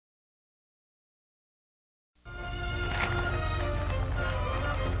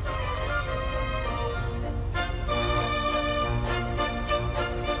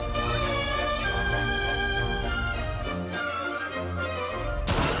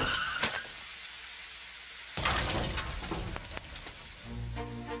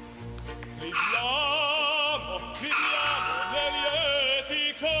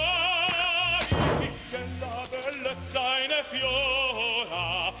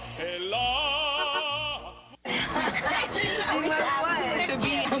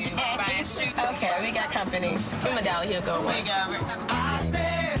company. Give him a dollar, he'll go away. Hey, Albert. I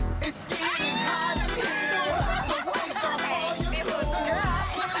said it's getting hot in here, so take off all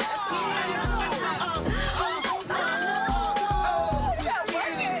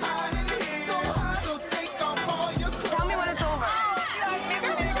your Tell me when it's over.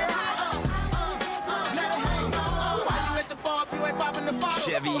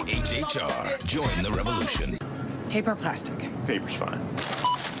 Chevy HHR. Join the revolution. Paper or plastic? Paper's fine.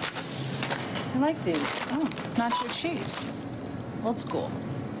 I like these. Oh, nacho cheese. Old school.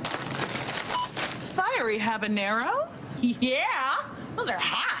 Fiery habanero? Yeah, those are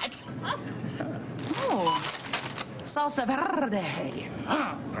hot. Oh, salsa verde.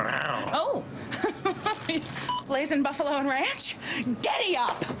 Oh, blazing buffalo and ranch? Giddy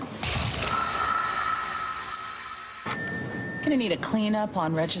up! Gonna need a cleanup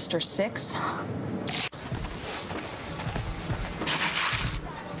on register 6.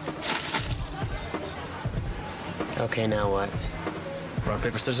 Okay, now what? Rock,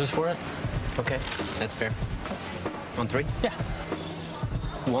 paper, scissors for it? Okay, that's fair. On 3? Yeah.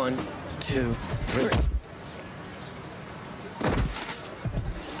 1, 2, 3.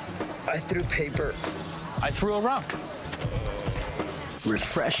 I threw paper. I threw a rock.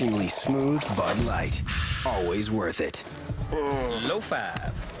 Refreshingly smooth Bud Light. Always worth it. Low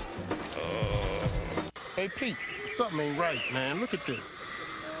 5. Hey, Pete, something ain't right, man. Look at this.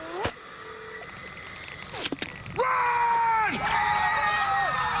 Run!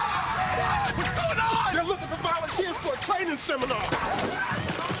 What's going on? They're looking for volunteers for a training seminar.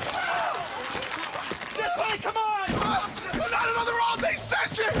 This way, come on! Not another all-day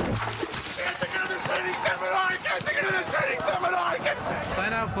session! Can't take another training seminar! Can't take another training seminar!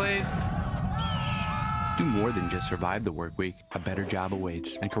 Sign out, please. Do more than just survive the work week. A better job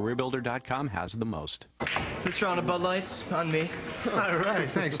awaits, and CareerBuilder.com has the most. This round of Bud Lights on me. All right,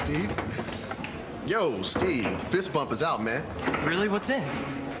 thanks, Steve. Yo, Steve, fist bump is out, man. Really? What's in?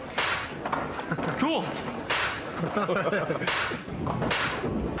 Cool.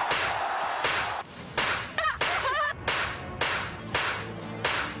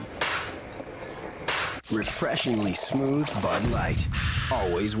 Refreshingly smooth Bud Light.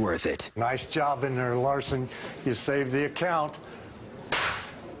 Always worth it. Nice job in there, Larson. You saved the account.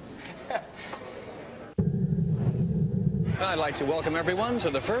 I'd like to welcome everyone to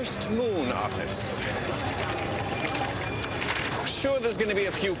the first Moon Office. Sure, there's going to be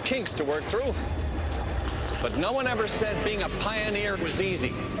a few kinks to work through, but no one ever said being a pioneer was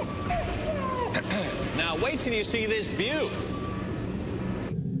easy. Now wait till you see this view.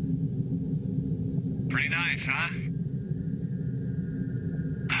 Pretty nice, huh?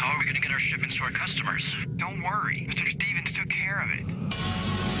 How are we going to get our shipments to our customers? Don't worry, Mr. Stevens took care of it.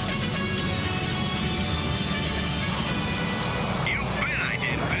 You bet I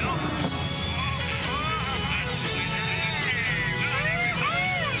did, Bill.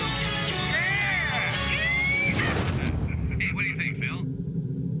 Hey, what do you think, Phil?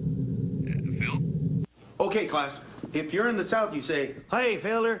 Phil? Okay, class. If you're in the South, you say, "Hey,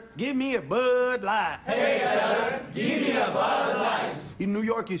 feller, give me a Bud Light." Hey, feller, give me a Bud Light. In New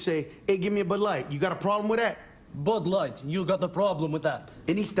York, you say, "Hey, give me a Bud Light." You got a problem with that? Bud Light, you got a problem with that.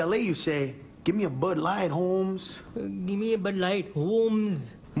 In East LA, you say, "Give me a Bud Light, Holmes." Give me a Bud Light,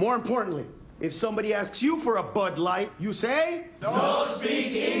 Holmes. More importantly, if somebody asks you for a Bud Light, you say, "Don't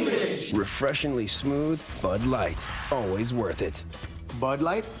speak English." Refreshingly smooth Bud Light. Always worth it. Bud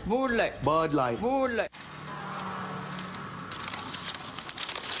Light? Bud Light. Bud Light. Bud Light.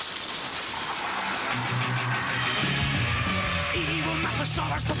 Evil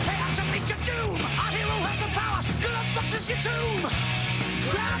Maposaurus, prepare to meet your doom. Our hero has the power, good boxes your tomb.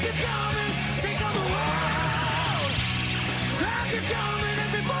 Grab your garment, take on the world. Grab your garment,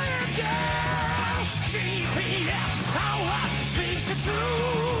 every boy and girl. GPS, power, speaks the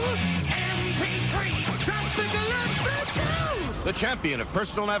truth. MP3, traffic alert, Bluetooth. The champion of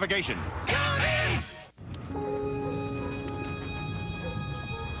personal navigation. Come in.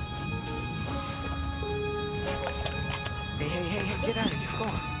 Hey, get out of here. Go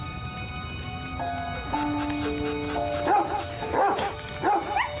on.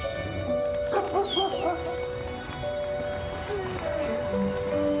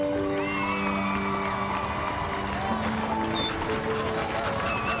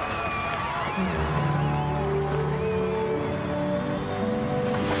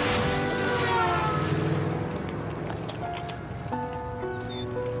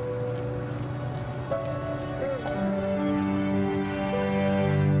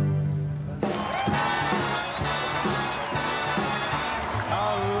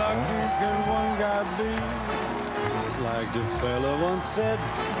 The fella once said,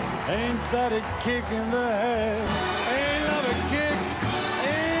 ain't that a kick in the head? Ain't that a kick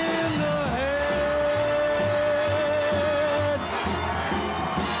in the head?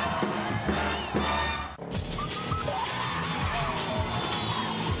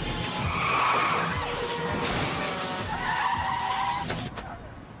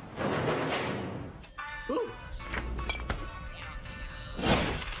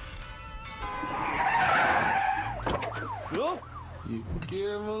 You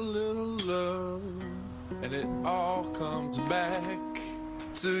give a little love, and it all comes back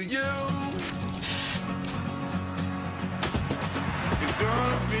to you. You're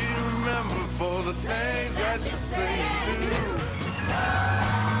gonna be remembered for the things that you say and do.